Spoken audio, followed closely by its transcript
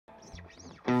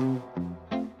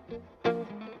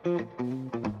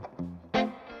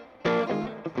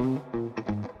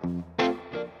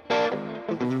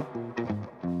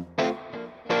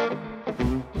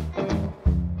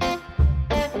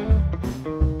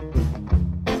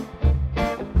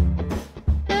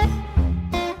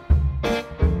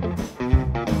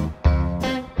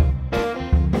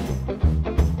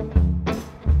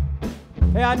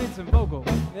I need some vocal.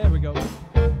 There we go.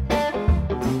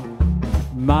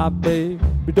 My baby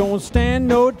don't stand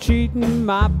no cheating,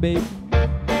 my baby.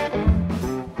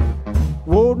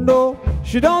 Oh no,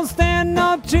 she don't stand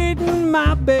no cheating,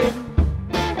 my baby.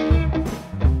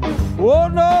 Oh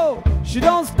no, she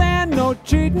don't stand no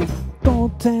cheating.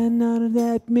 Don't stand none of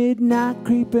that midnight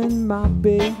creeping, my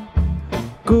baby.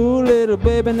 Cool little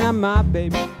baby, now my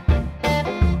baby.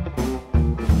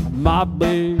 My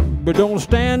baby don't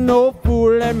stand no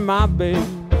fooling, my baby.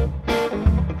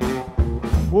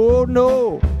 Oh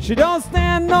no, she don't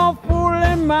stand no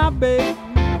fooling, my baby.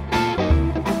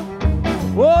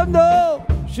 Oh no,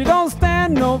 she don't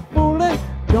stand no fooling.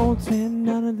 Don't stand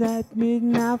none of that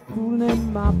midnight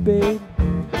fooling, my baby.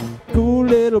 Cool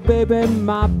little baby,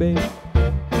 my baby.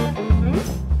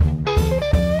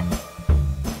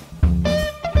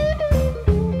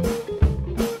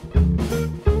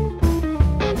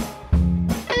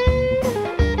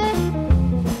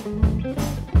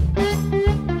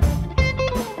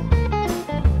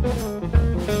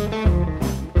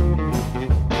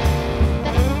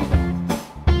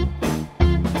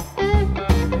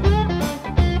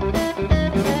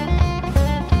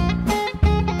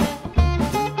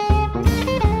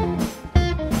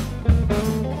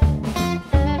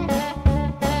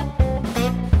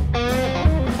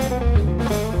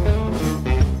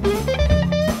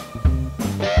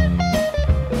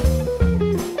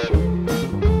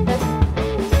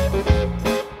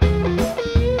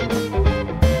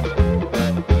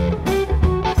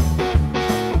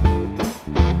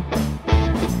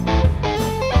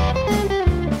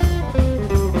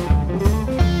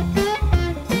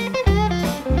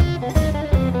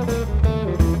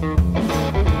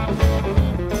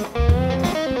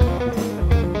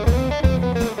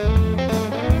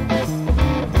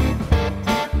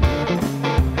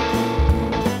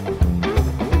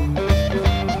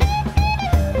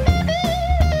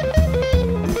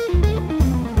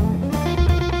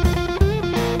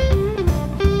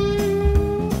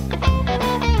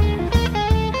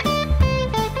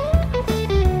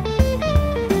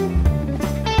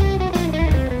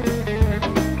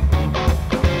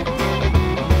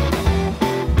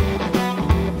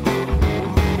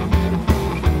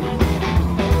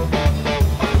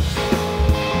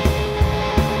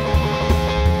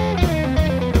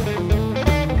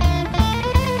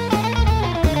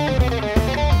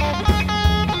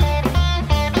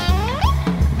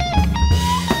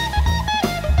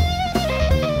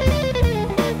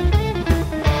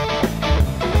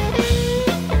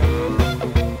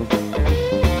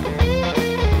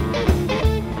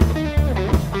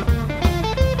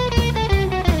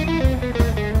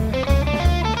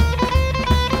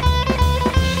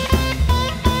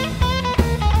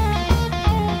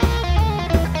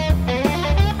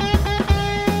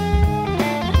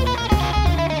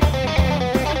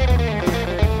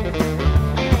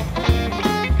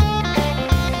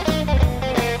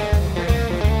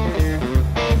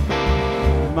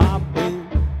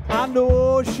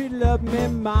 She loved me,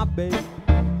 my baby.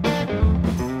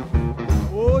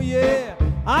 Oh yeah,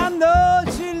 I know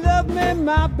she loved me,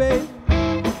 my baby.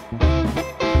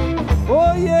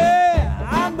 Oh yeah,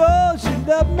 I know she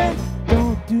loved me.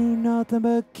 Don't do nothing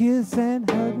but kiss and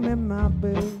hug me, my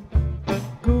baby.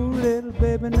 Cool little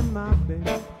baby, my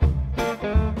baby.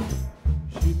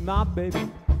 She's my baby.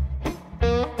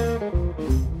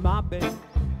 My baby.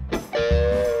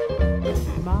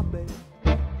 My baby.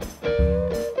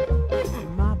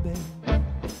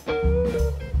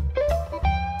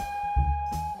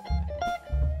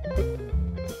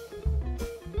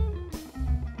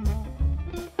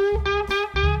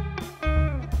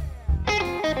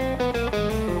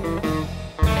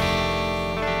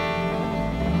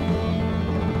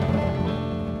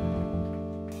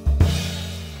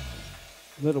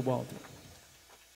 Little Walter.